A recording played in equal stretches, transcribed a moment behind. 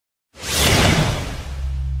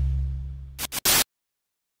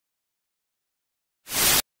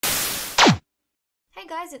Hey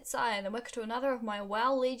guys, it's Zhythe and welcome to another of my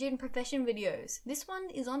WoW Legion profession videos. This one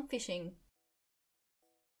is on fishing.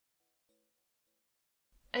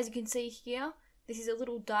 As you can see here, this is a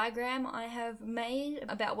little diagram I have made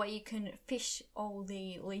about where you can fish all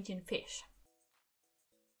the Legion fish.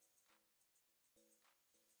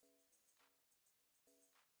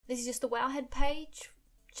 This is just the Wowhead page,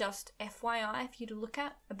 just FYI for you to look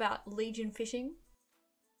at about Legion fishing.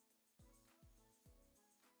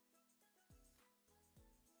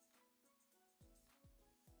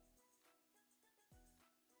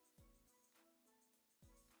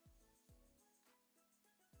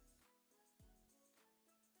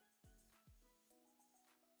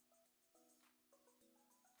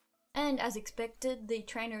 And as expected, the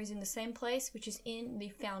trainer is in the same place, which is in the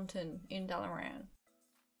fountain in Dalaran.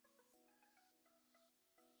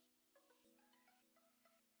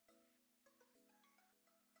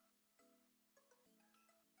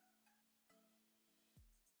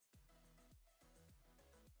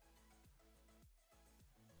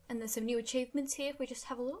 And there's some new achievements here if we just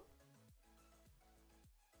have a look.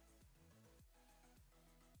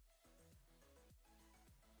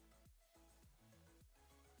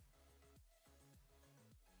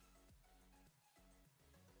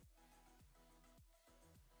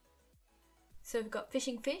 So we've got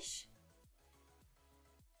fishing fish,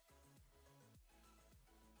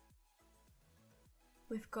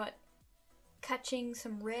 we've got catching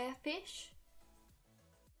some rare fish,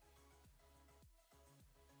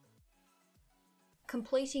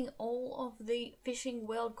 completing all of the fishing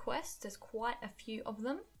world quests, there's quite a few of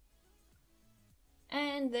them,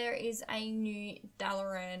 and there is a new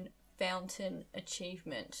Dalaran fountain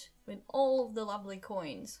achievement with all of the lovely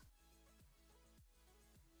coins.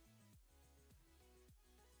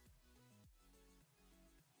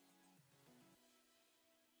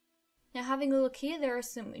 Now having a look here, there are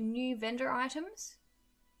some new vendor items.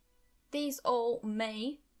 These all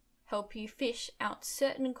may help you fish out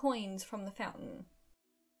certain coins from the fountain.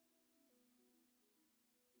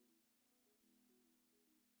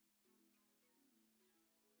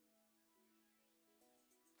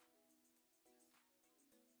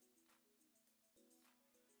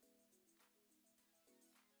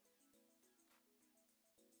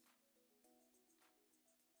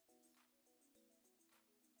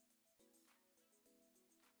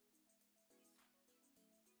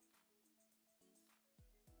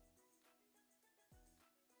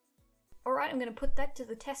 Alright, I'm going to put that to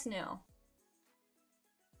the test now.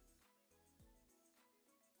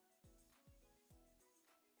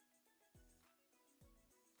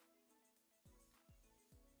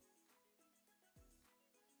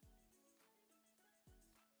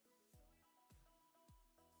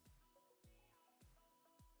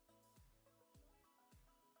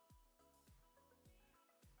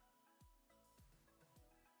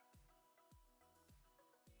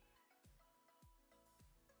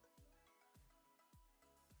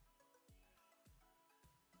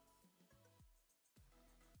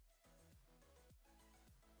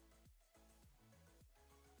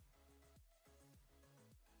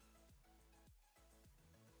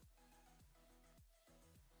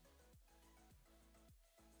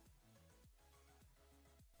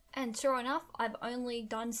 And sure enough, I've only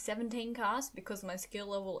done 17 casts because my skill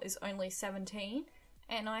level is only 17,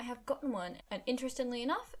 and I have gotten one. And interestingly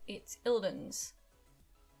enough, it's Illidan's.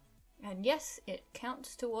 And yes, it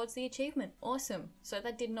counts towards the achievement. Awesome. So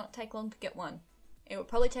that did not take long to get one. It would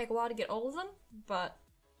probably take a while to get all of them, but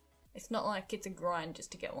it's not like it's a grind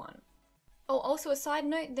just to get one. Oh, also a side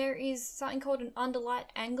note, there is something called an Underlight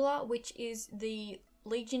Angler, which is the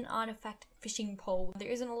Legion artifact fishing pole. There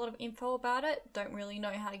isn't a lot of info about it, don't really know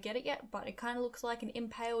how to get it yet, but it kind of looks like an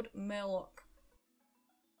impaled murloc.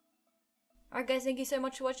 Alright guys, thank you so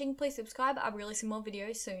much for watching, please subscribe, I'll release some more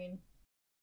videos soon.